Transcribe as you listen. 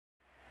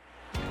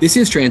This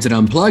is Transit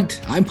Unplugged.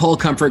 I'm Paul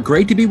Comfort.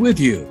 Great to be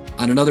with you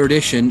on another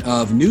edition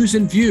of News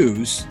and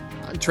Views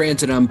on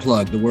Transit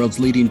Unplugged, the world's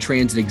leading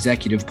transit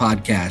executive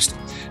podcast.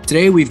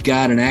 Today, we've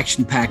got an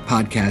action-packed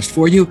podcast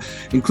for you,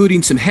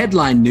 including some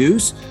headline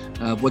news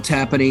of what's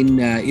happening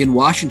in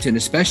Washington,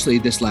 especially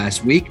this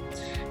last week.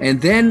 And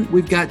then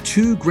we've got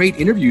two great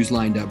interviews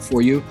lined up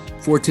for you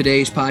for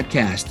today's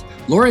podcast.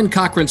 Lauren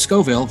Cochran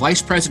Scoville,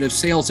 Vice President of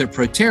Sales at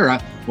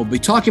Proterra, will be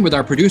talking with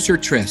our producer,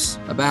 Tris,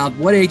 about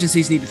what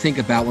agencies need to think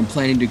about when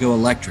planning to go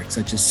electric,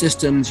 such as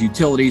systems,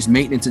 utilities,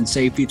 maintenance, and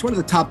safety. It's one of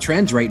the top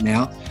trends right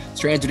now.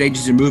 Transit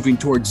agencies are moving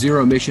towards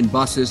zero-emission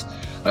buses.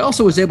 I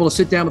also was able to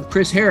sit down with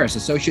Chris Harris,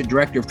 Associate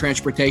Director of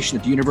Transportation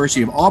at the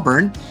University of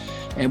Auburn,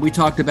 and we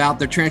talked about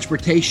the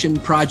transportation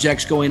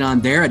projects going on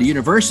there at the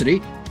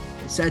university.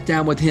 I sat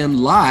down with him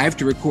live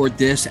to record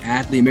this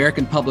at the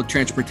American Public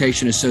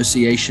Transportation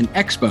Association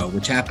Expo,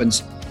 which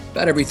happens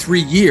about every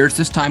 3 years.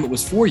 This time it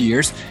was 4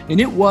 years, and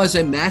it was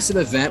a massive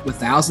event with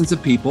thousands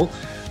of people,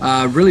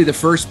 really the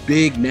first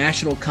big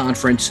national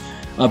conference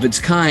of its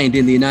kind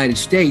in the United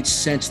States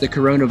since the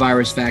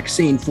coronavirus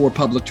vaccine for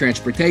public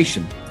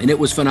transportation. And it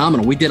was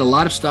phenomenal. We did a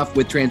lot of stuff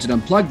with Transit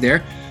Unplugged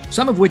there,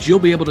 some of which you'll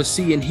be able to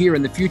see and hear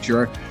in the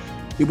future.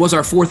 It was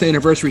our 4th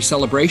anniversary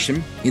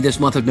celebration in this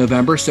month of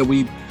November, so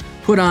we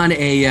put on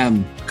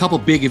a couple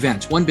big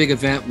events. One big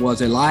event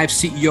was a live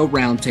CEO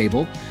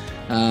roundtable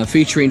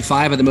featuring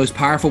 5 of the most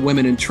powerful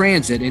women in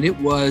transit, and it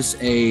was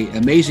an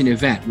amazing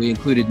event. We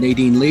included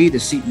Nadine Lee, the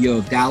CEO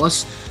of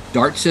Dallas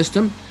DART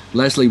System,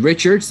 Leslie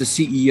Richards, the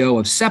CEO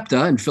of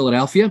SEPTA in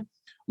Philadelphia,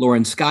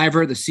 Lauren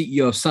Skyver, the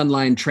CEO of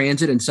Sunline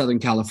Transit in Southern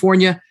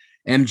California,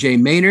 MJ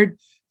Maynard,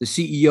 the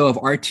CEO of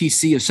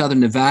RTC of Southern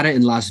Nevada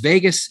in Las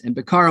Vegas, and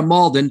Bakara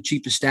Malden,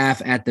 Chief of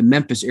Staff at the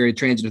Memphis Area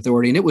Transit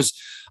Authority. And it was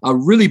a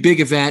really big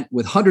event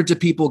with hundreds of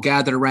people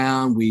gathered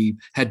around. We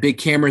had big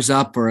cameras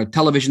up for a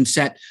television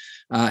set,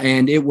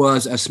 and it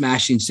was a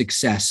smashing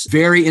success.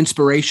 Very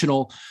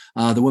inspirational.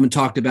 The women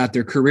talked about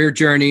their career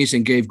journeys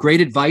and gave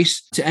great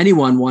advice to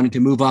anyone wanting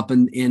to move up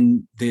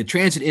in the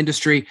transit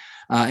industry.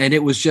 And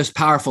it was just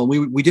powerful.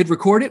 We did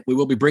record it. We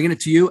will be bringing it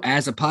to you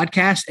as a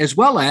podcast, as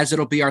well as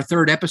it'll be our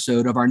 3rd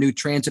episode of our new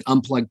Transit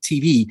Unplugged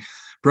TV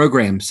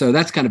program. So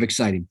that's kind of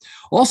exciting.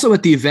 Also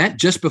at the event,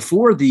 just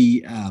before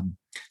the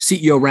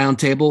CEO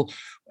Roundtable,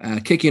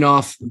 kicking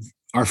off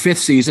our 5th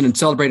season and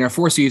celebrating our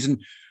 4th season,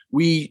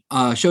 we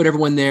showed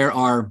everyone there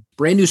our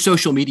brand new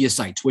social media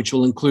sites, which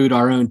will include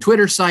our own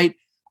Twitter site,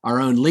 our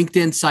own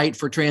LinkedIn site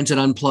for Transit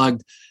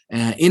Unplugged,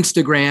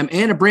 Instagram,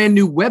 and a brand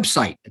new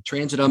website at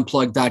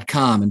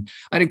transitunplugged.com. And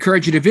I'd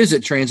encourage you to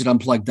visit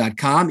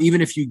transitunplugged.com,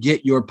 even if you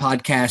get your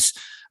podcasts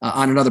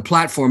on another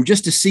platform,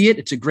 just to see it.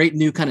 It's a great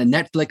new kind of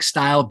Netflix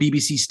style,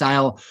 BBC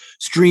style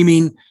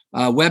streaming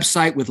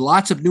website with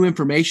lots of new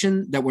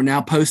information that we're now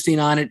posting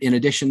on it. In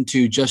addition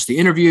to just the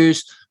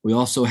interviews, we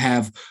also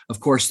have, of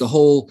course, the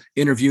whole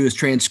interview is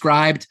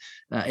transcribed.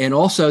 And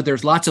also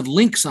there's lots of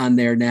links on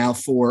there now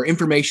for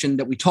information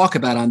that we talk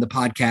about on the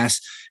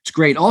podcast. It's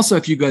great. Also,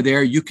 if you go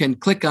there, you can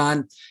click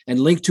on and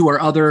link to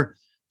our other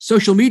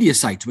social media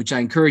sites, which I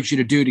encourage you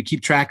to do to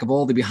keep track of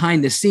all the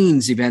behind the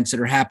scenes events that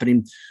are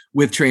happening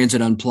with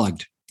Transit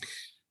Unplugged.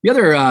 The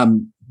other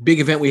big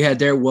event we had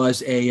there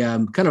was a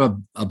kind of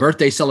a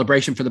birthday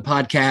celebration for the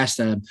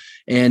podcast,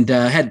 and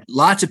had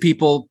lots of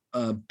people,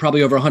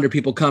 probably over 100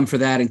 people come for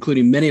that,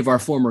 including many of our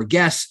former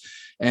guests.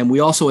 And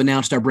we also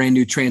announced our brand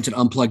new Transit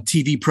Unplugged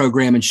TV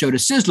program and showed a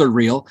sizzler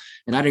reel.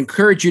 And I'd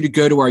encourage you to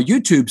go to our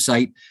YouTube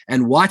site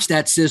and watch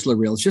that sizzler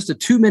reel. It's just a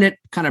 2-minute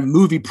kind of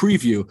movie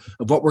preview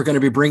of what we're going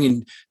to be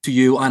bringing to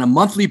you on a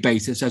monthly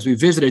basis as we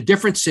visit a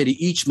different city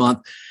each month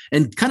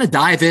and kind of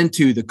dive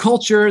into the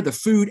culture, the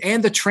food,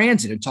 and the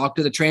transit, and talk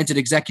to the transit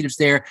executives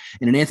there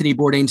in an Anthony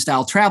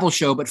Bourdain-style travel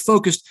show, but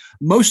focused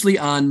mostly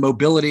on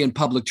mobility and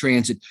public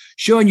transit,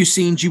 showing you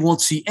scenes you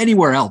won't see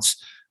anywhere else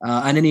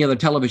on any other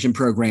television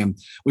program.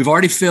 We've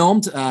already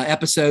filmed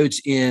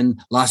episodes in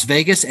Las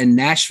Vegas and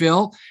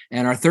Nashville,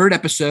 and our 3rd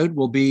episode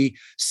will be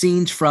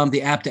scenes from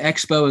the APTA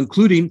EXPO,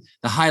 including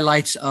the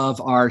highlights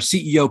of our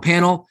CEO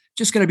panel.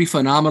 Just going to be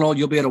phenomenal.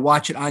 You'll be able to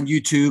watch it on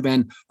YouTube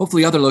and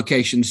hopefully other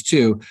locations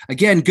too.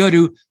 Again, go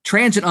to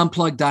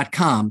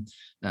transitunplugged.com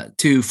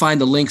to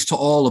find the links to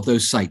all of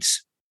those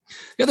sites.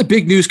 The other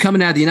big news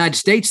coming out of the United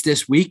States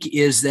this week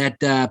is that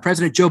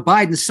President Joe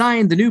Biden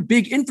signed the new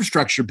big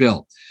infrastructure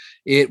bill.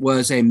 It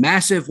was a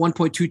massive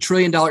 $1.2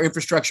 trillion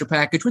infrastructure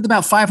package with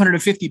about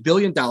 $550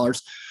 billion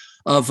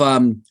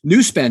of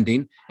new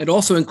spending. It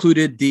also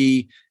included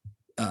the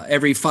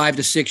every 5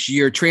 to 6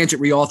 year Transit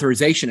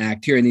Reauthorization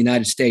Act here in the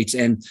United States.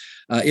 And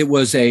it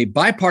was a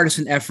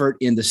bipartisan effort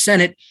in the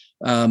Senate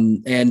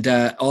and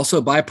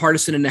also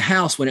bipartisan in the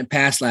House when it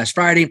passed last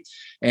Friday.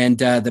 And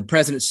the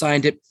president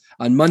signed it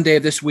on Monday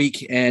of this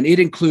week, and it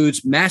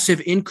includes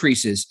massive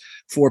increases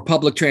for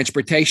public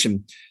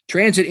transportation.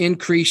 Transit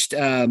increased,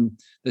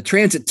 the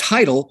transit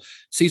title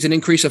sees an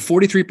increase of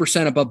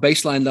 43% above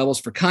baseline levels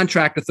for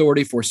contract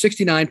authority for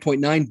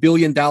 $69.9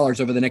 billion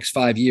over the next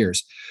 5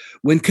 years.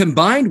 When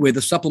combined with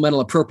the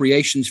supplemental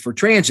appropriations for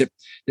transit,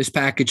 this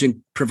package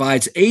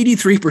provides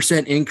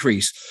 83%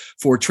 increase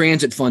for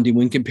transit funding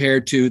when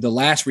compared to the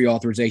last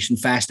reauthorization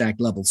FAST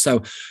Act levels.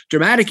 So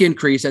dramatic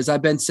increase, as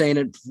I've been saying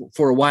it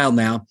for a while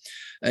now.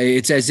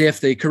 It's as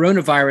if the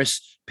coronavirus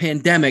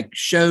pandemic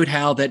showed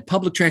how that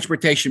public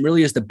transportation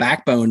really is the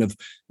backbone of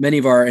many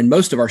of our and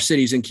most of our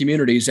cities and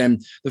communities.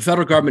 And the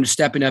federal government is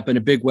stepping up in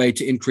a big way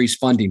to increase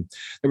funding.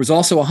 There was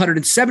also a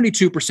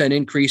 172%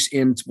 increase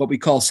in what we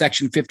call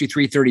Section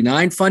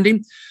 5339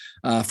 funding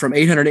from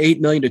 $808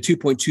 million to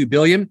 $2.2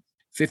 billion.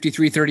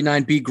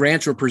 5339B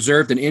grants were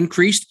preserved and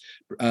increased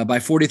by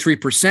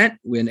 43%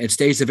 when it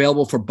stays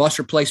available for bus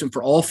replacement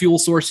for all fuel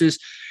sources.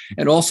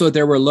 And also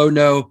there were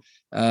low-no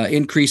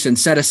increase in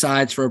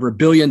set-asides for over $1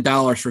 billion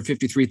for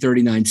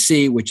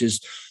 5339C, which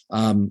is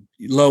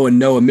low and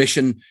no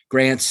emission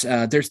grants.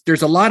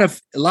 There's a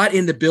lot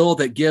in the bill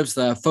that gives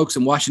the folks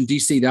in Washington,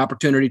 D.C. the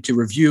opportunity to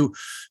review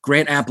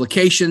grant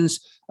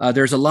applications.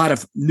 There's a lot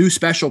of new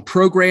special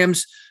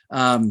programs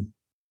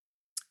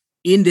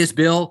in this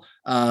bill,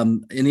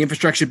 in the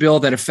infrastructure bill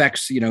that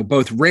affects,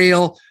 both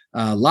rail,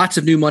 lots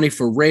of new money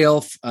for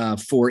rail,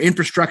 for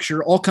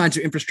infrastructure, all kinds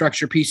of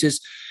infrastructure pieces.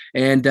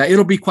 And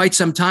it'll be quite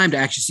some time to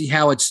actually see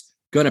how it's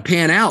going to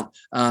pan out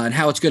and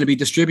how it's going to be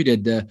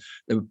distributed.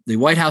 The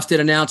White House did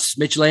announce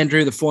Mitch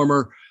Landrieu, the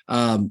former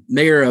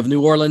mayor of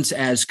New Orleans,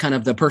 as kind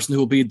of the person who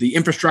will be the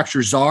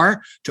infrastructure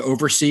czar to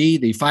oversee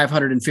the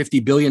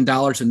 $550 billion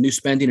in new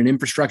spending and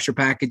infrastructure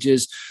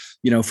packages,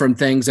 from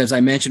things, as I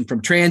mentioned,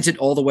 from transit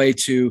all the way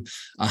to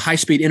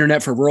high-speed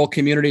internet for rural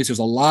communities. There's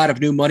a lot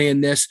of new money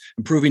in this,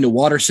 improving the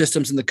water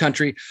systems in the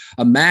country,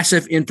 a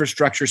massive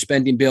infrastructure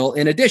spending bill,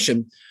 in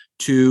addition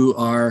to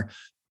our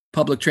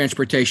Public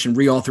Transportation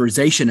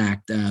Reauthorization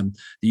Act. The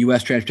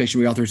U.S. Transportation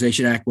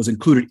Reauthorization Act was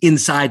included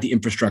inside the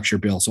infrastructure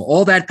bill. So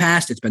all that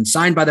passed. It's been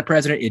signed by the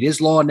president. It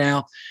is law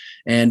now.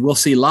 And we'll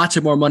see lots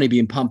of more money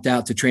being pumped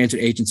out to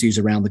transit agencies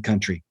around the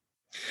country.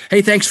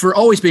 Hey, thanks for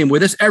always being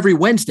with us every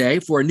Wednesday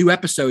for a new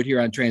episode here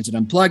on Transit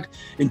Unplugged.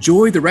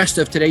 Enjoy the rest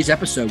of today's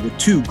episode with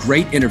two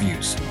great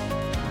interviews.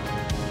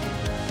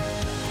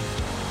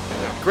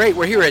 Great.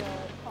 We're here at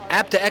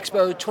APTA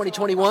EXPO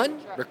 2021,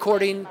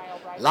 recording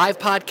live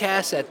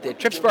podcasts at the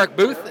TripSpark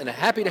booth, and I'm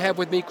happy to have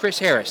with me Chris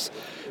Harris,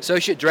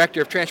 Associate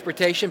Director of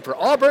Transportation for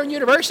Auburn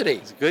University.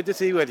 It's good to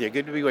see with you.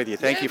 Good to be with you.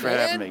 Thank you for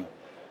having me.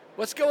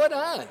 What's going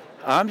on?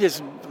 I'm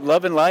just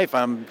loving life.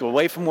 I'm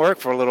away from work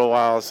for a little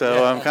while,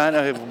 so I'm kind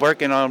of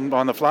working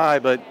on the fly,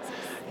 but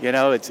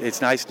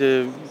it's nice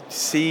to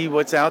see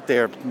what's out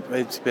there.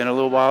 It's been a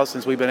little while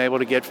since we've been able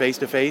to get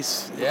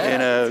face-to-face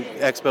in a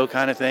expo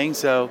kind of thing,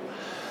 so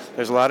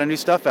there's a lot of new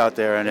stuff out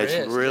there, and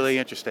it's really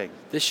interesting.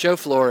 This show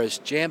floor is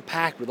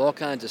jam-packed with all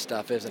kinds of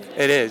stuff, isn't it?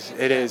 It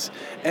is.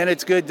 And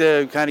it's good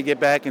to kind of get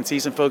back and see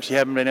some folks you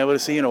haven't been able to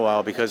see in a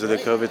while because of the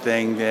COVID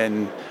thing,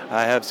 and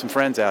I have some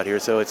friends out here,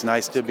 so it's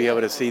nice to be able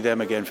to see them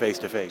again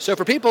face-to-face. So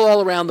for people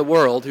all around the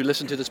world who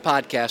listen to this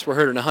podcast, we're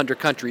heard in 100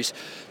 countries,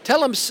 tell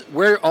them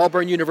where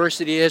Auburn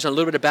University is and a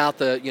little bit about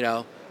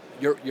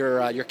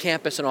your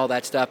campus and all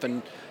that stuff,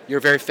 and you're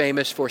very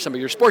famous for some of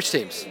your sports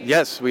teams.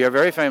 Yes, we are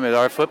very famous.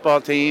 Our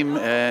football team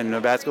and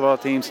our basketball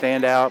team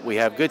stand out. We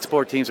have good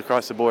sport teams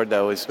across the board,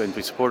 though, and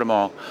we support them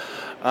all.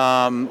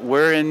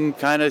 We're in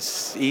kind of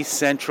east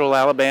central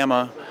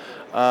Alabama,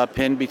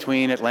 pinned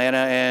between Atlanta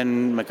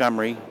and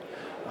Montgomery,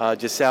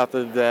 just south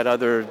of that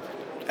other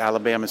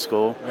Alabama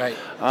school. Right.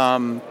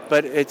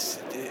 But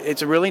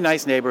it's a really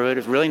nice neighborhood.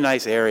 It's a really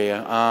nice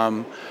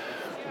area.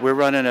 We're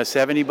running a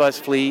 70-bus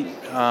fleet.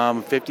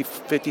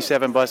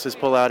 57 buses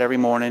pull out every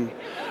morning.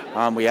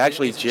 We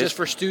actually just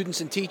for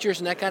students and teachers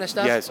and that kind of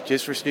stuff? Yes,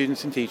 just for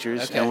students and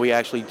teachers. Okay. And we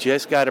actually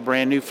just got a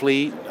brand new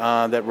fleet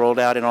that rolled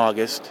out in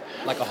August.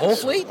 Like a whole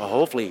fleet? A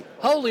whole fleet.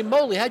 Holy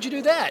moly, how'd you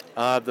do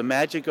that? The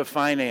magic of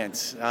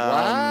finance.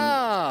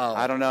 Wow.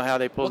 I don't know how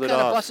they pulled it off. What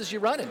kind of buses you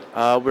running?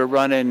 We're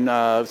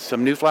running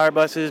some New Flyer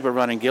buses. We're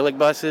running Gillig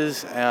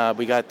buses.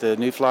 We got the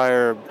New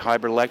Flyer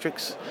hybrid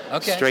electrics.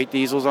 Okay. Straight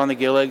diesels on the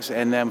Gilligs,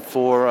 and then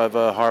four of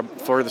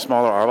the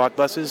smaller Arbach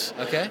buses.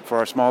 Okay. For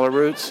our smaller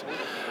routes.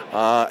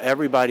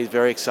 Everybody's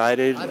very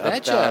excited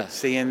about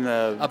seeing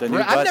the new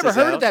buses. I've never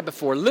heard of that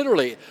before,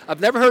 literally. I've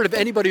never heard of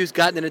anybody who's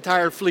gotten an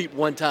entire fleet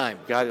one time.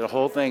 Got the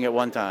whole thing at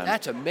one time.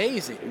 That's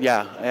amazing.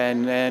 Yeah,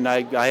 and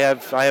I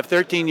have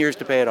 13 years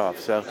to pay it off.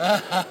 So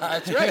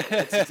that's right.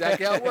 That's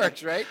exactly how it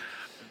works, right?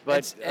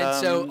 But and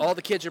so all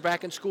the kids are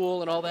back in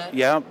school and all that?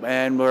 Yeah,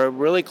 and we're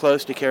really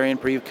close to carrying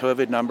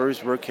pre-COVID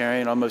numbers. We're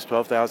carrying almost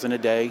 12,000 a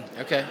day.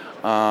 Okay.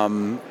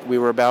 We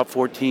were about a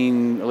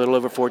little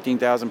over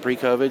 14,000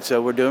 pre-COVID, so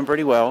we're doing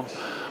pretty well.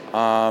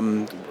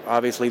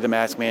 Obviously, the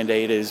mask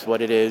mandate is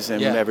what it is,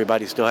 and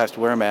everybody still has to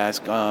wear a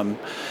mask.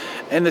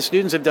 And the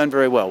students have done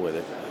very well with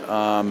it.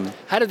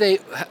 How do they?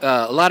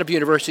 A lot of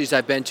universities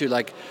I've been to,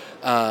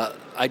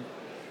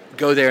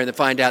 go there and then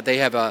find out they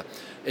have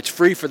it's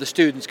free for the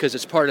students because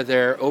it's part of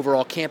their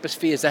overall campus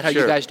fee. Is that how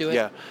you guys do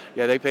it?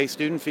 Yeah, they pay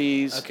student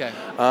fees. Okay.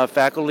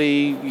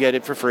 Faculty get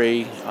it for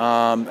free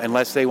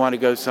unless they want to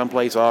go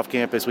someplace off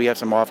campus. We have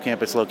some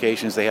off-campus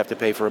locations. They have to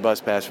pay for a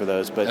bus pass for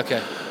those. But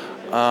okay.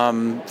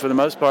 For the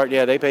most part,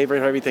 they pay for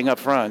everything up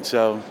front.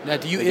 So now,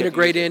 do you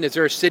integrate in? Is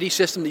there a city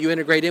system that you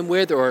integrate in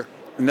with, or?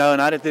 No,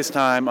 not at this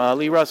time.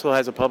 Lee Russell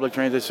has a public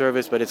transit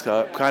service, but it's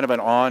kind of an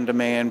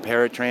on-demand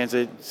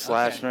paratransit /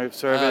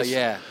 service. Oh,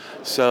 yeah.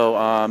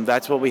 So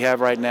that's what we have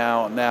right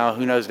now. Now,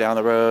 who knows down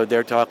the road?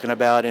 They're talking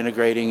about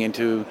integrating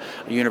into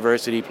a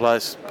university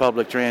plus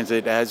public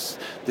transit as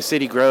the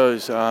city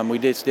grows. We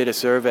just did a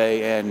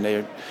survey, and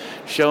they're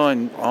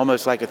showing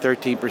almost like a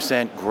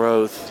 13%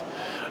 growth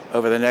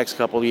over the next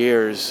couple of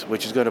years,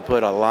 which is going to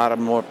put a lot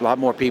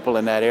more people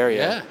in that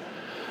area.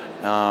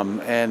 Yeah.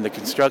 And the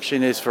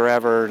construction is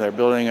forever. They're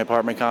building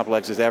apartment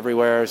complexes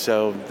everywhere,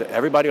 so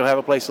everybody will have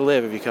a place to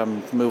live if you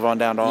move on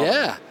down to Alton.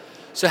 Yeah.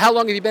 So how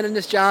long have you been in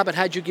this job, and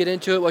how'd you get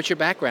into it? What's your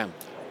background?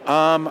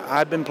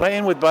 I've been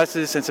playing with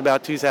buses since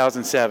about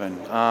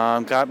 2007.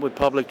 Got with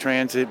public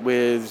transit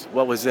with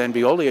what was then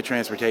Veolia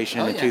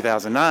Transportation in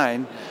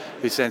 2009,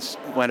 who since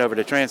went over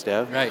to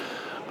Transdev.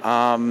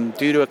 Right.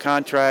 Due to a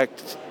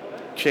contract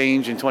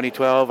change in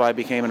 2012, I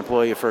became an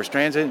employee of First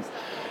Transit.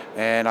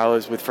 And I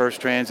was with First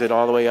Transit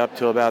all the way up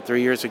to about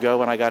 3 years ago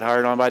when I got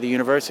hired on by the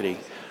university.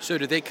 So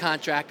do they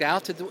contract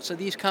out to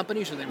these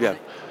companies? Or they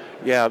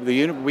Yeah,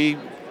 we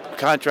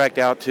contract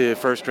out to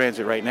First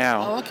Transit right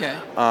now. Oh, okay.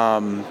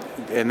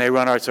 And they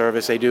run our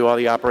service. They do all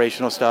the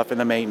operational stuff and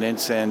the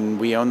maintenance, and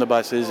we own the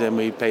buses and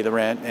we pay the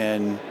rent,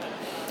 and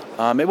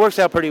it works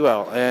out pretty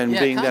well. And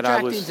being that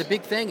I was, contracting's a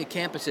big thing at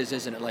campuses,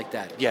 isn't it, like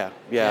that? Yeah.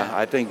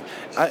 I think,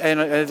 and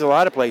there's a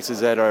lot of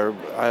places that are.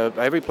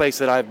 Every place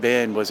that I've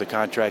been was a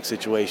contract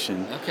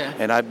situation. Okay.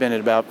 And I've been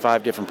at about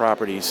 5 different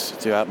properties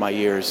throughout my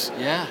years.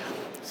 Yeah.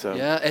 So.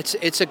 Yeah,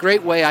 it's a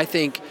great way, I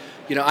think.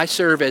 I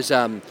serve as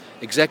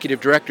executive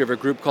director of a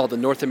group called the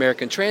North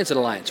American Transit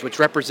Alliance, which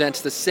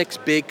represents the 6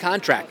 big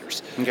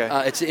contractors. Okay.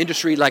 It's an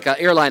industry like an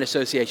airline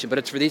association, but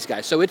it's for these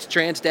guys. So it's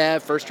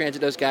Transdev, First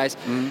Transit, those guys.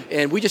 Mm-hmm.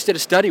 And we just did a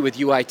study with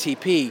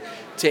UITP,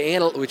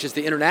 which is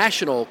the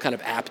international kind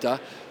of APTA,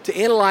 to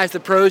analyze the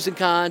pros and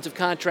cons of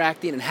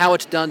contracting and how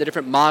it's done, the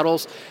different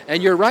models.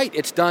 And you're right,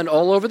 it's done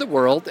all over the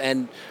world,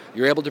 and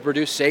you're able to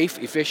produce safe,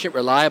 efficient,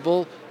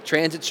 reliable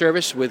transit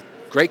service with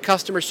great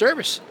customer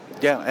service.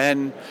 Yeah,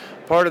 and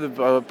part of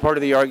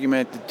the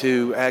argument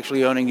to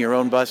actually owning your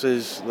own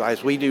buses,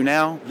 as we do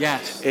now,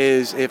 yes,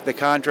 is if the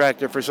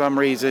contractor for some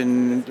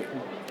reason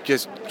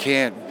just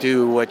can't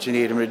do what you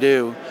need them to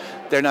do,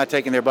 they're not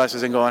taking their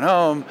buses and going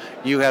home.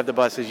 You have the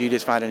buses, you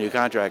just find a new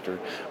contractor,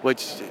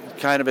 which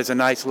kind of is a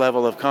nice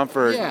level of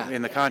comfort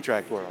in the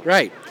contract world.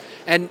 Right.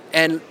 And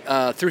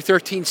through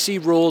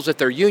 13C rules, if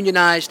they're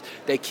unionized,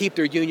 they keep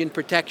their union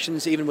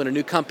protections even when a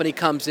new company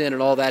comes in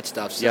and all that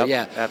stuff. So,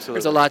 absolutely.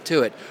 There's a lot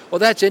to it. Well,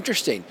 that's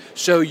interesting.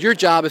 So your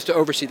job is to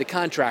oversee the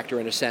contractor,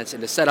 in a sense, and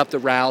to set up the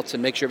routes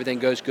and make sure everything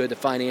goes good, the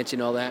financing,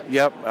 all that?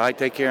 Yep. I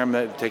take care of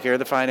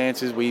the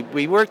finances.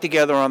 We work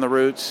together on the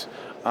routes.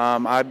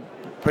 I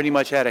pretty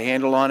much had a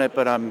handle on it,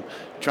 but I'm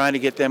trying to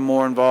get them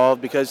more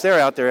involved because they're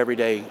out there every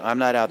day. I'm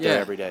not out there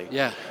every day.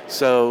 Yeah.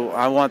 So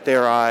I want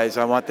their eyes,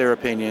 I want their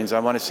opinions, I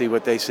want to see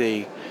what they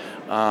see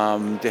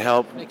to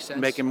help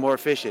make them more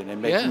efficient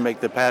and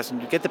get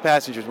the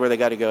passengers where they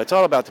got to go. It's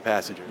all about the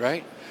passenger.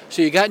 Right.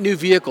 So you got new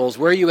vehicles.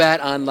 Where are you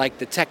at on like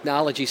the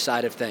technology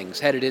side of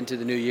things headed into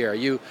the new year?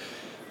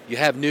 You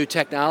have new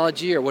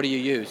technology, or what do you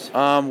use?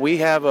 We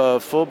have a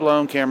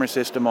full-blown camera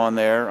system on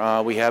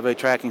there. We have a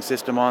tracking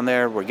system on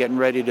there. We're getting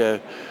ready to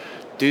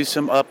do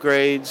some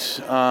upgrades.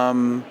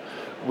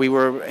 We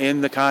were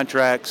in the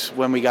contracts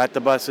when we got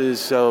the buses,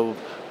 so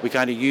we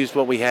kind of used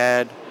what we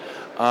had.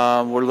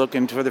 We're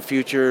looking for the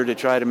future to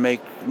try to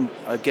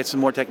get some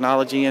more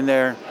technology in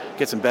there,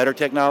 get some better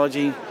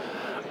technology.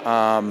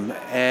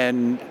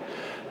 And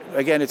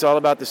again, it's all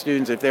about the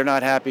students. If they're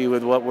not happy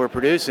with what we're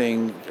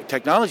producing,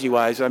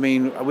 technology-wise, I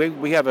mean,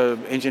 we have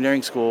an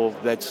engineering school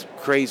that's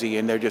crazy,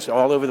 and they're just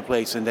all over the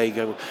place, and they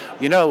go,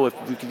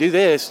 if we can do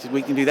this,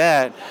 we can do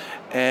that.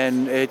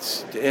 And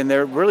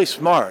they're really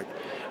smart,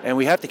 and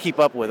we have to keep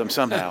up with them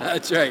somehow.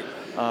 That's right.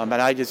 And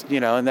I just,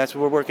 and that's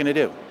what we're working to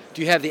do.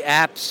 Do you have the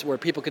apps where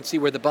people can see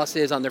where the bus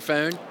is on their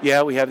phone?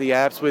 Yeah, we have the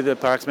apps with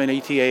approximate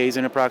ETAs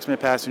and approximate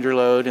passenger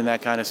load and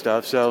that kind of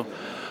stuff. So,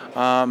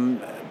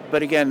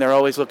 but again, they're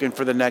always looking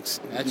for the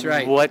next. That's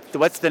right.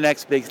 What's the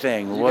next big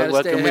thing?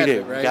 What can we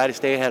do? Right? Got to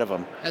stay ahead of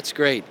them. That's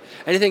great.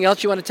 Anything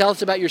else you want to tell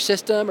us about your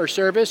system or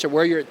service, or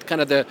where you're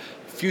kind of the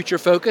future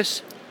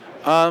focus?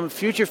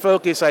 Future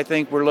focus, I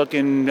think we're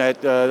looking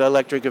at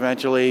electric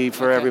eventually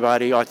for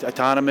everybody.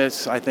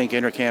 Autonomous, I think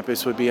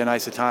intercampus would be a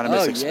nice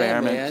autonomous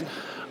experiment.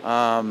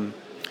 Yeah, man.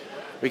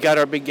 we got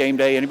our big game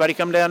day. Anybody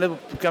come down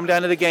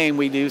to the game,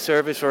 we do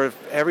service for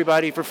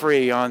everybody for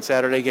free on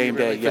Saturday game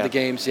day. For the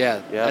games,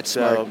 yeah. That's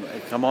so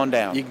smart. Come on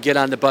down. You can get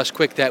on the bus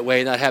quick that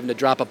way, not having to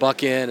drop a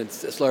buck in and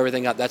slow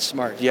everything up. That's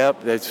smart.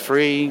 Yep, that's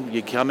free.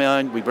 You come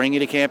in, we bring you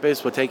to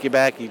campus, we'll take you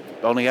back. You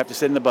only have to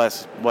sit in the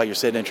bus while you're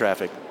sitting in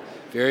traffic.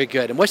 Very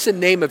good. And what's the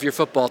name of your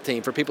football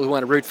team for people who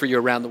want to root for you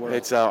around the world?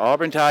 It's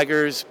Auburn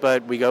Tigers,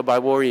 but we go by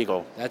War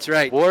Eagle. That's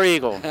right. War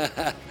Eagle.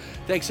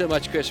 Thanks so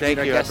much, Chris. Thank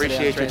you. I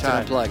appreciate your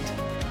time. Unplugged.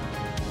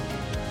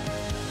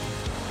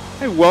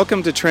 Hey,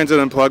 welcome to Transit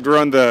Unplugged. We're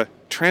on the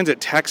Transit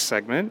Tech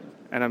segment,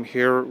 and I'm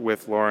here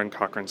with Lauren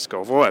Cochran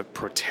Scoville at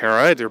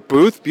Proterra at their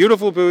booth,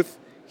 beautiful booth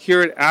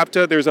here at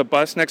APTA. There's a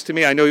bus next to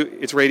me. I know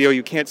it's radio,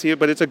 you can't see it,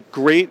 but it's a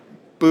great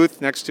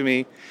booth next to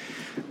me.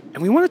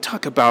 And we want to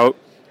talk about,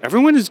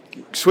 everyone is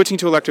switching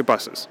to electric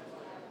buses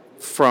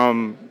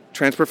from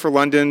Transport for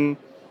London,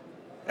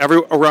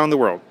 around the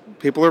world.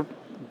 People are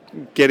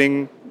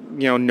getting,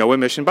 no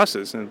emission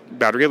buses, and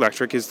battery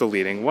electric is the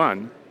leading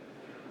one.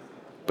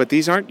 But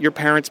these aren't your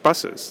parents'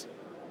 buses.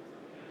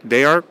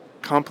 They are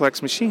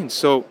complex machines.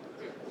 So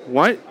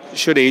what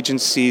should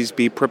agencies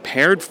be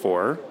prepared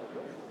for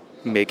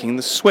making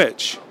the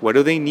switch? What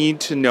do they need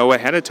to know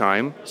ahead of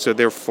time so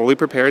they're fully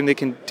prepared and they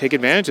can take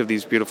advantage of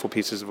these beautiful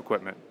pieces of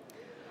equipment?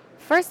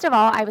 First of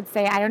all, I would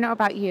say, I don't know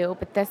about you,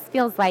 but this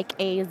feels like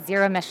a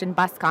zero-emission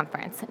bus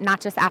conference, not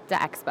just APTA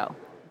EXPO.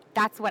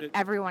 That's what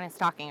everyone is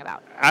talking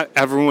about.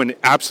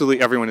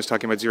 Absolutely everyone is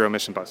talking about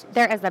zero-emission buses.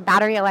 There is a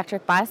battery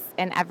electric bus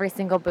in every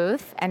single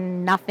booth,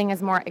 and nothing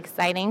is more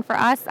exciting for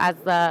us as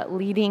the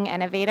leading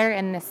innovator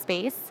in this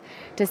space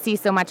to see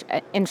so much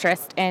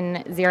interest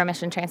in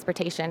zero-emission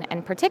transportation,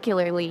 and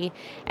particularly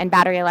in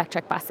battery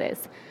electric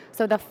buses.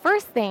 So the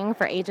first thing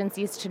for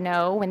agencies to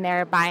know when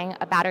they're buying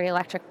a battery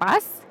electric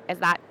bus is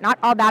that not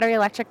all battery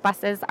electric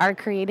buses are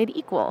created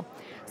equal.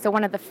 So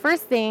one of the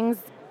first things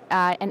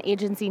an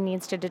agency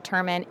needs to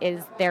determine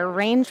is their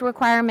range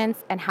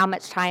requirements and how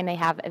much time they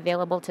have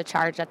available to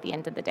charge at the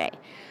end of the day.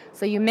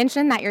 So you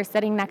mentioned that you're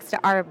sitting next to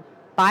our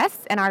bus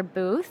in our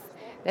booth.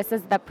 This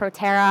is the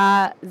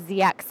Proterra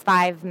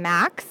ZX5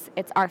 Max.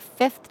 It's our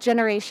 5th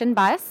generation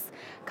bus.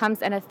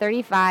 Comes in a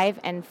 35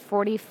 and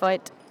 40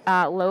 foot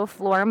low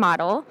floor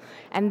model.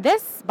 And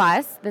this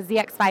bus, the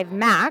ZX5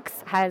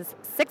 Max, has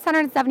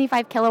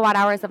 675 kilowatt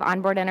hours of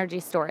onboard energy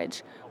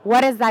storage.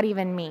 What does that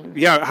even mean?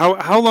 Yeah,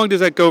 how long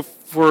does that go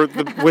for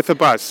with a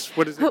bus?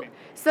 What does it mean?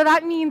 So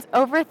that means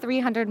over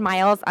 300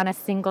 miles on a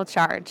single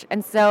charge.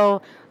 And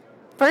so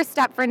first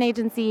step for an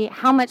agency,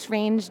 how much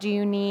range do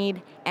you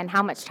need and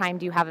how much time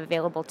do you have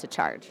available to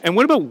charge? And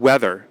what about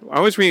weather? I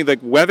was reading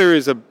weather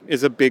is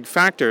a big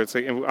factor. It's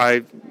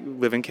I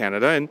live in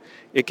Canada and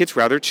it gets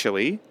rather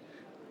chilly.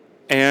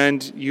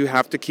 And you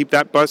have to keep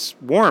that bus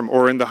warm,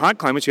 or in the hot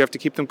climates, you have to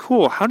keep them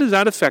cool. How does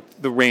that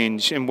affect the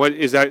range, and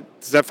does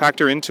that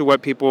factor into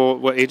what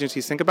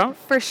agencies think about?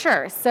 For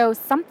sure. So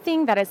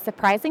something that is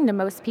surprising to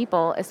most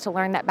people is to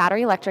learn that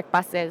battery electric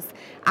buses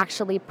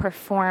actually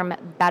perform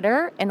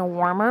better in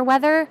warmer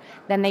weather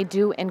than they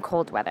do in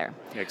cold weather.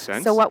 Makes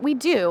sense. So what we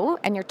do,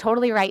 and you're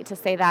totally right to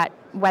say that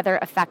weather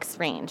affects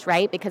range,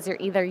 right? Because you're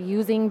either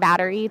using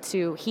battery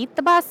to heat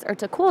the bus or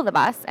to cool the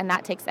bus, and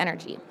that takes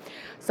energy.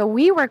 So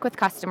we work with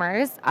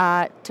customers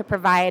to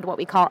provide what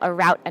we call a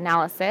route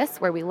analysis,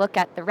 where we look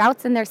at the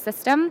routes in their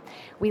system.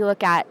 We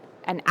look at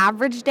an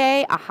average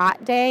day, a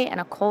hot day, and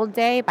a cold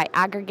day by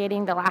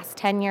aggregating the last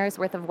 10 years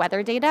worth of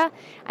weather data,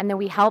 and then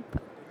we help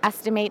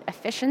estimate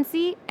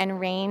efficiency and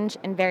range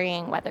in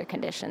varying weather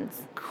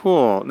conditions.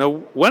 Cool. Now,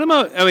 what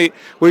about,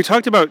 we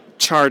talked about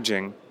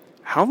charging.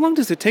 How long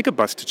does it take a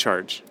bus to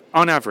charge,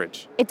 on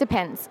average? It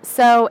depends.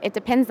 So it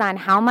depends on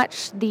how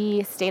much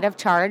the state of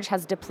charge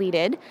has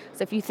depleted.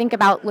 So if you think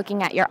about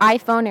looking at your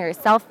iPhone or your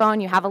cell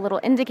phone, you have a little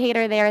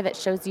indicator there that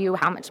shows you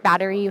how much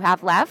battery you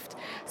have left.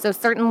 So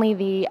certainly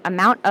the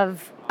amount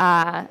of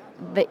the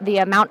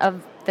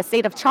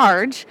state of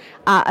charge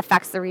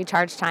affects the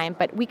recharge time,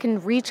 but we can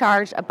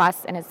recharge a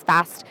bus in as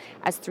fast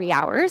as 3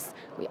 hours.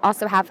 We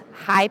also have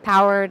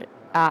high-powered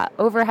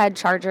overhead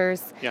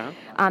chargers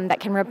that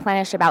can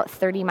replenish about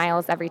 30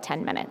 miles every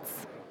 10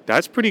 minutes.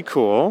 That's pretty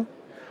cool.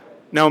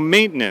 Now,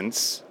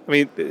 maintenance.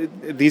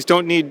 These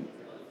don't need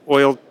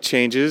oil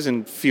changes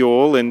and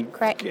fuel and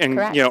Correct.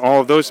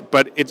 all of those,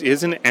 but it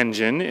is an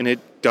engine, and it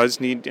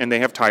does need, and they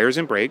have tires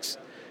and brakes,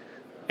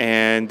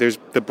 and there's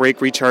the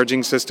brake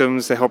recharging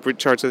systems that help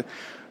recharge.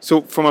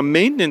 So, from a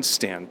maintenance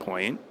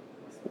standpoint,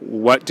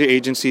 what do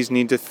agencies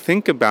need to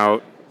think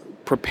about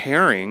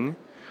preparing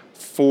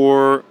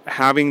for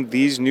having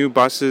these new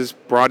buses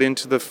brought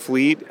into the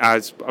fleet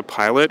as a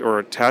pilot or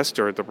a test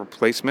or the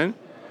replacement?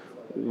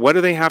 What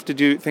do they have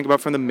to think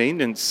about from the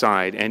maintenance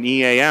side and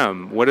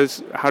EAM?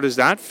 How does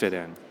that fit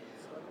in?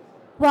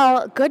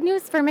 Well, good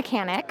news for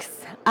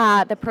mechanics.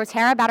 The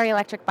Proterra battery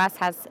electric bus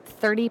has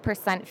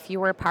 30%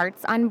 fewer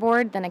parts on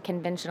board than a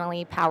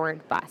conventionally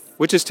powered bus.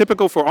 Which is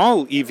typical for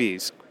all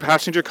EVs,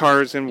 passenger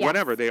cars and Yes.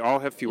 whatever. They all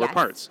have fewer Yes.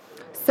 parts.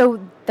 So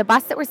the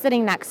bus that we're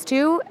sitting next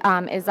to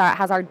has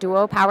our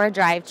duo power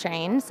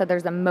drivetrain. So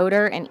there's a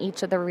motor in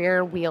each of the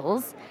rear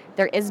wheels.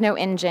 There is no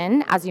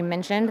engine, as you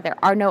mentioned. There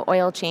are no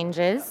oil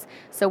changes.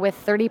 So with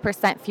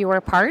 30%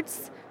 fewer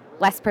parts,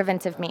 less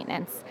preventive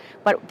maintenance.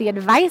 But the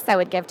advice I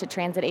would give to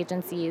transit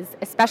agencies,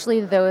 especially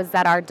those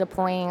that are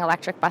deploying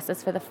electric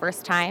buses for the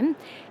first time,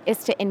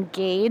 is to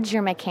engage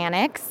your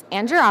mechanics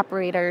and your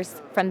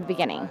operators from the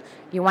beginning.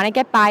 You want to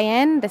get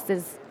buy-in. This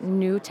is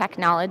new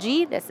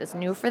technology. This is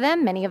new for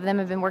them. Many of them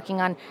have been working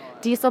on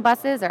diesel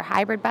buses or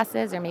hybrid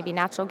buses or maybe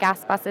natural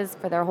gas buses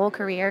for their whole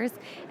careers.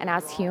 And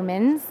as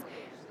humans,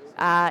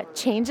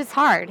 change is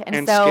hard.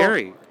 And so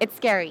scary. It's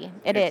scary.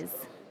 It is.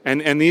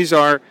 And these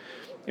are...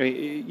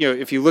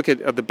 if you look at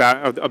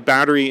a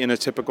battery in a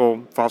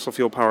typical fossil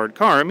fuel powered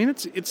car, I mean,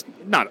 it's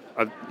not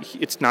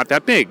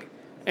that big,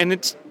 and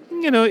it's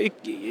you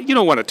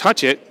don't want to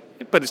touch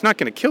it, but it's not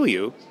going to kill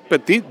you.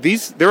 But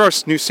there are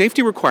new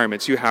safety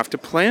requirements you have to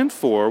plan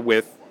for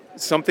with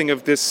something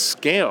of this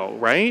scale,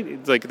 right?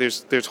 It's like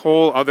there's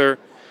whole other.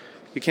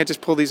 You can't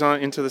just pull these on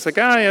into this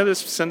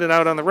just send it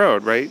out on the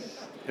road, right?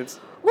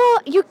 Well,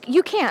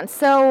 you can.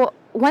 So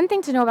one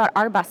thing to know about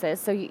our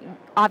buses,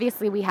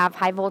 obviously we have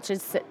high voltage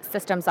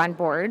systems on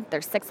board.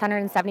 There's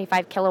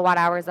 675 kilowatt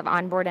hours of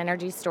onboard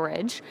energy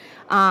storage.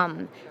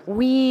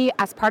 We,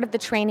 as part of the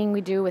training we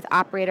do with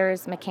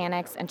operators,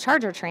 mechanics, and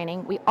charger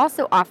training, we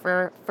also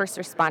offer first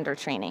responder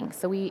training.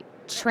 So we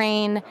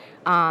train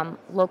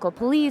local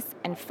police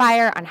and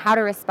fire on how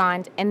to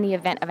respond in the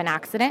event of an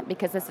accident,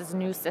 because this is a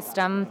new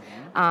system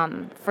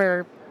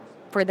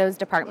for those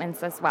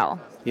departments as well.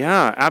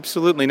 Yeah,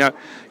 absolutely. Now,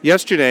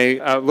 yesterday,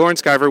 Lauren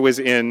Scoville was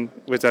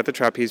at the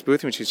Trapeze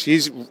booth, and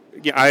she's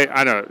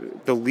I don't know,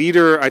 the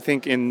leader, I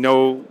think, in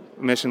no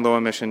emission, low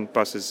emission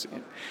buses,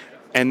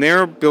 and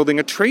they're building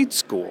a trade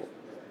school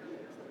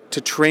to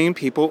train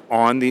people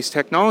on these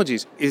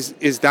technologies.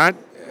 Is that?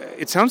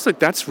 It sounds like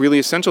that's really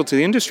essential to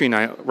the industry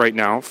right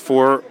now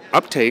for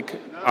uptake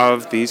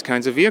of these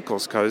kinds of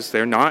vehicles, because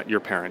they're not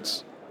your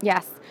parents.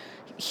 Yes.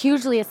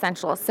 Hugely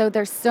essential. So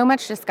there's so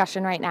much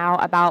discussion right now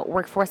about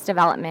workforce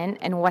development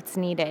and what's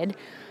needed.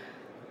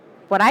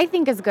 What I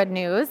think is good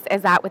news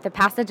is that with the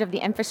passage of the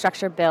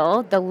infrastructure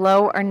bill, the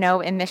low or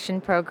no emission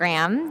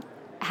program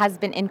has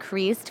been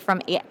increased from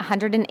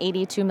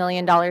 $182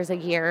 million a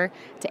year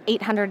to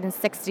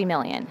 $860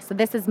 million. So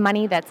this is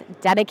money that's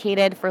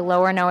dedicated for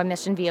low or no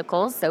emission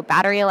vehicles, so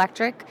battery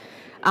electric,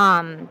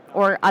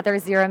 or other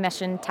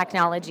zero-emission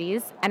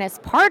technologies. And as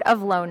part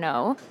of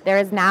low-no, there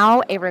is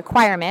now a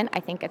requirement,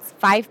 I think it's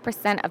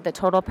 5% of the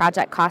total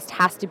project cost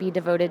has to be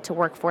devoted to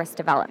workforce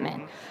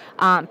development.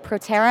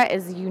 Proterra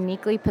is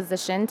uniquely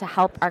positioned to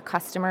help our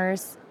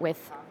customers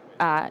with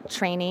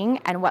training,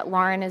 and what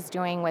Lauren is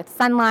doing with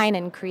Sunline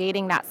and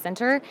creating that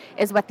center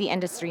is what the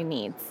industry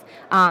needs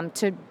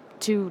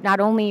to not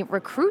only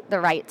recruit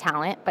the right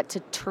talent, but to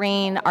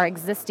train our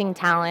existing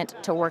talent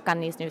to work on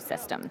these new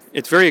systems.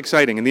 It's very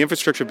exciting, and the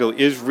infrastructure bill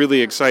is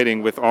really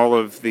exciting with all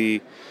of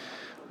the,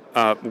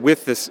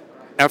 with this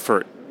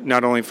effort,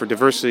 not only for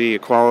diversity,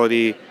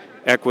 equality,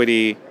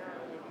 equity,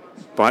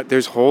 but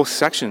there's whole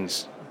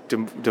sections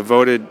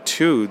devoted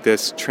to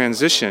this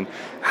transition.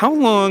 How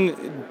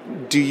long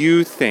do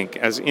you think,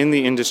 as in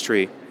the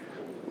industry,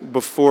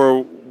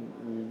 before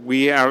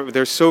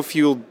there's so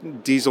few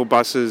diesel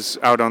buses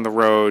out on the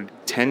road?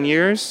 10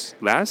 years?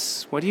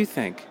 Less? What do you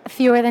think?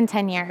 Fewer than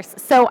 10 years.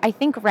 So I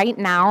think right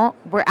now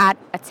we're at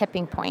a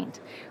tipping point.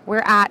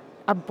 We're at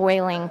a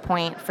boiling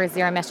point for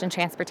zero-emission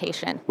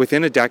transportation.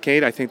 Within a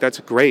decade, I think that's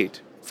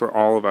great for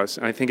all of us.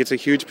 And I think it's a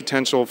huge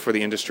potential for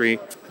the industry.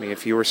 I mean,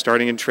 if you were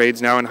starting in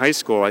trades now in high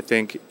school, I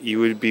think you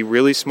would be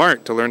really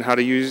smart to learn how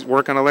to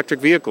work on electric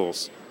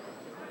vehicles,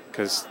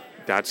 because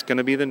that's going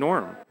to be the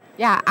norm.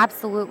 Yeah,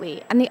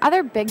 absolutely. And the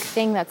other big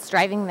thing that's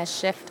driving this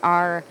shift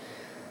are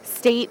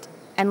state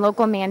and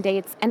local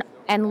mandates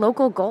and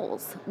local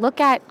goals. Look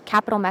at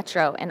Capital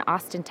Metro in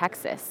Austin,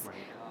 Texas.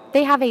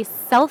 They have a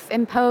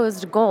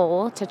self-imposed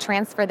goal to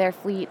transfer their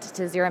fleet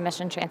to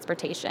zero-emission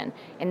transportation.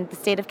 In the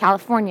state of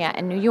California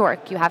and New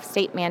York, you have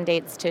state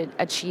mandates to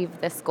achieve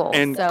this goal.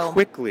 And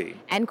quickly.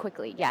 And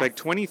quickly, yes. Like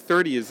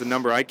 2030 is the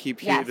number I keep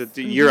hearing. Yes.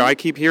 The year I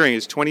keep hearing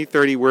is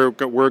 2030. We're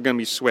going to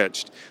be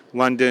switched.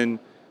 London,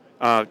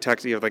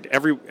 Texas, like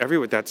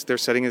everywhere. They're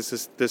setting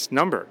this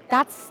number.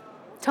 That's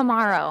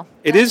tomorrow.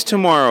 It is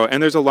tomorrow,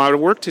 and there's a lot of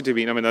work to do.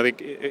 I mean, I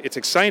think it's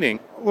exciting.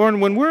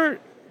 Lauren, when we're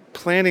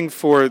planning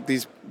for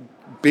these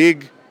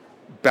big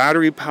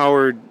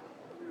battery-powered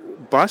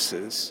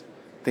buses,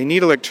 they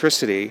need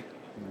electricity.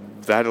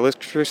 That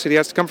electricity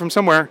has to come from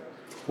somewhere.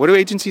 What do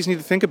agencies need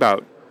to think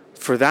about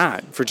for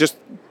that, for just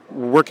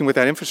working with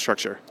that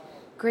infrastructure?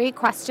 Great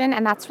question,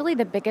 and that's really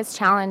the biggest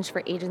challenge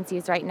for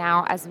agencies right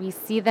now as we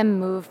see them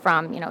move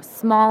from,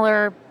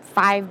 smaller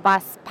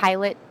 5-bus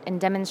pilot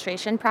and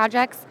demonstration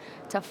projects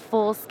to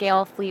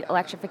full-scale fleet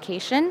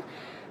electrification.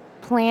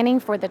 Planning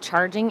for the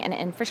charging and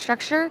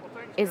infrastructure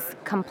is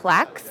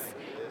complex,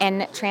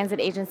 and transit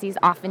agencies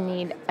often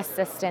need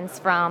assistance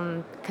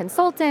from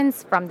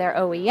consultants, from their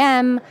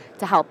OEM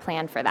to help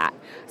plan for that.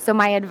 So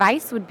my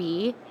advice would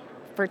be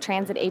for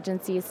transit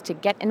agencies to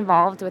get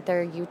involved with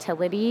their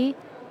utility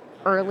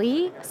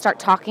early, start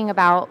talking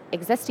about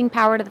existing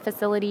power to the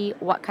facility,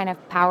 what kind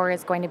of power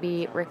is going to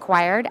be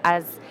required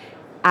as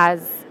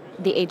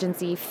the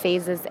agency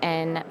phases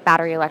in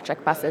battery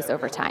electric buses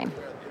over time.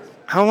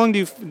 How long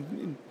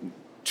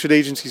should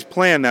agencies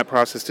plan that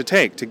process to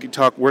take?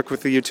 To work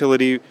with the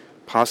utility,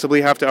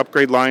 possibly have to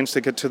upgrade lines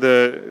to get to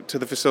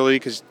the facility,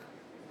 because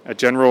a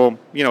general,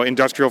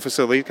 industrial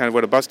facility, kind of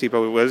what a bus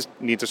depot was,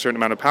 needs a certain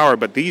amount of power,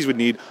 but these would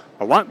need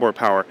a lot more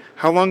power.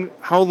 How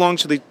long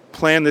should they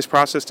plan this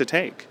process to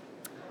take?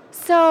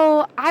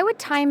 So I would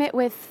time it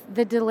with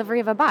the delivery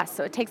of a bus.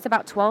 So it takes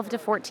about 12 to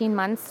 14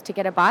 months to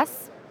get a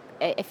bus.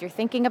 If you're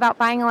thinking about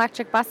buying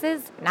electric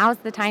buses, now's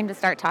the time to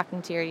start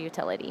talking to your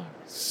utility.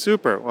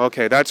 Super.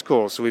 Okay, that's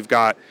cool. So we've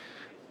got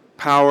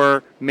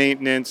power,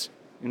 maintenance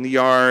in the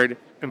yard,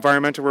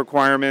 environmental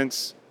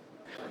requirements,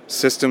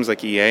 systems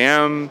like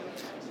EAM,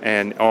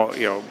 and all,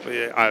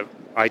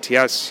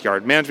 ITS,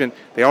 yard management.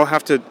 They all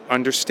have to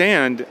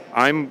understand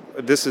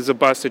this is a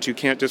bus that you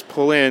can't just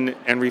pull in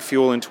and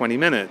refuel in 20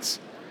 minutes.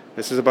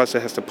 This is a bus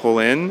that has to pull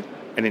in,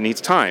 and it needs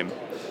time,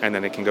 and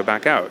then it can go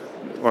back out.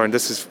 Lauren,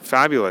 this is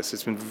fabulous.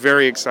 It's been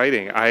very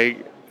exciting. I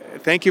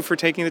thank you for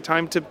taking the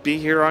time to be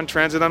here on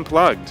Transit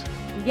Unplugged.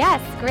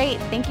 Yes, great.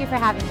 Thank you for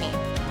having me.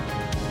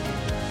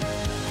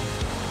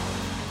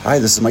 Hi,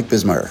 this is Mike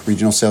Bismeyer,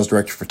 Regional Sales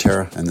Director for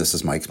Terra, and this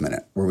is Mike's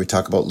Minute, where we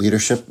talk about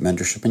leadership,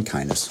 mentorship, and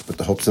kindness with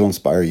the hopes it'll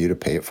inspire you to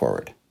pay it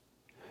forward.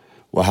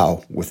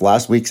 Wow, with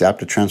last week's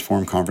APTA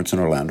Transform conference in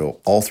Orlando,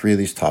 all three of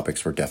these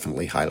topics were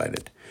definitely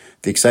highlighted.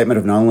 The excitement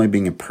of not only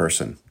being in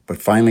person,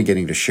 but finally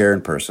getting to share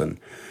in person,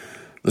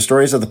 the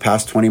stories of the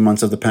past 20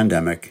 months of the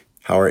pandemic,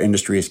 how our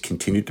industry has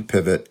continued to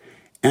pivot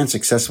and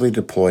successfully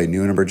deploy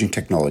new and emerging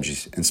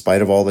technologies in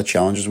spite of all the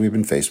challenges we've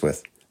been faced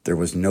with. There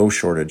was no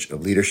shortage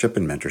of leadership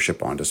and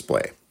mentorship on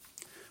display.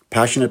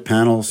 Passionate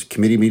panels,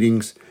 committee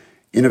meetings,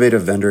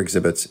 innovative vendor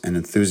exhibits, and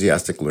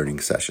enthusiastic learning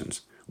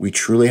sessions. We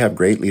truly have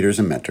great leaders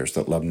and mentors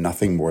that love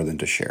nothing more than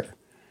to share.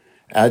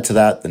 Add to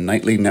that the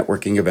nightly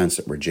networking events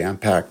that were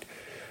jam-packed.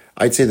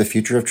 I'd say the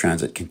future of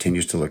transit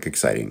continues to look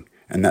exciting,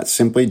 and that's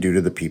simply due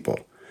to the people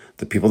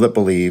that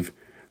believe,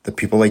 the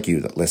people like you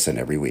that listen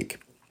every week.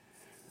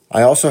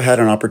 I also had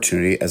an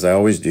opportunity, as I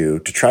always do,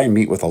 to try and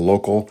meet with a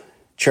local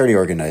charity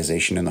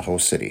organization in the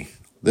host city.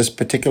 This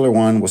particular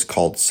one was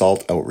called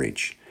SALT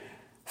Outreach.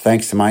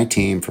 Thanks to my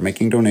team for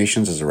making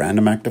donations as a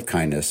random act of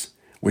kindness,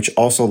 which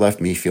also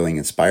left me feeling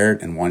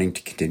inspired and wanting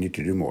to continue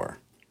to do more.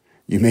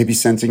 You may be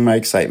sensing my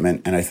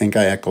excitement, and I think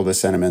I echo the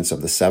sentiments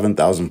of the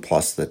 7,000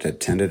 plus that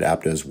attended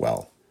APTA as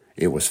well.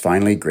 It was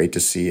finally great to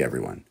see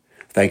everyone.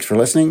 Thanks for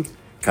listening.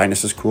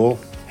 Kindness is cool.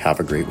 Have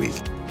a great week.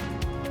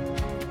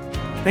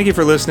 Thank you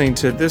for listening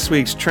to this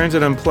week's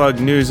Transit Unplugged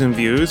News and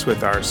Views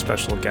with our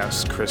special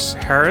guests Chris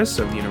Harris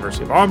of the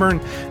University of Auburn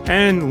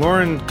and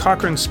Lauren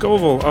Cochran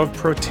Scoville of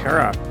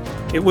Proterra.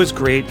 It was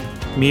great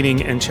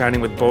meeting and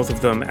chatting with both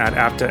of them at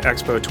APTA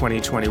EXPO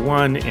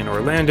 2021 in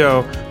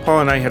Orlando.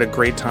 Paul and I had a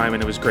great time,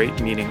 and it was great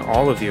meeting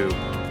all of you.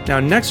 Now,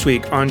 next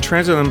week on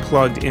Transit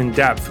Unplugged In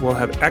Depth, we'll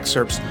have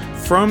excerpts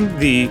from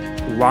the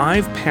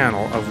live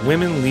panel of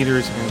women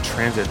leaders in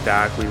transit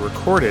that we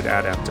recorded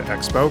at APTA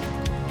EXPO.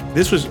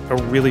 This was a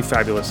really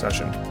fabulous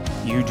session.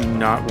 You do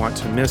not want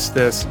to miss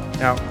this.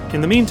 Now,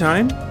 in the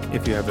meantime,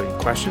 if you have any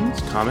questions,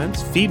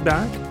 comments,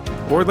 feedback,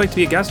 or would like to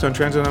be a guest on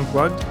Transit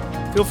Unplugged,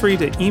 feel free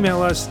to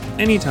email us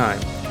anytime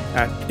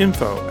at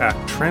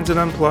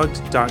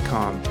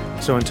info@transitunplugged.com.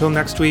 So until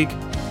next week,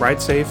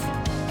 ride safe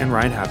and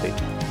ride happy.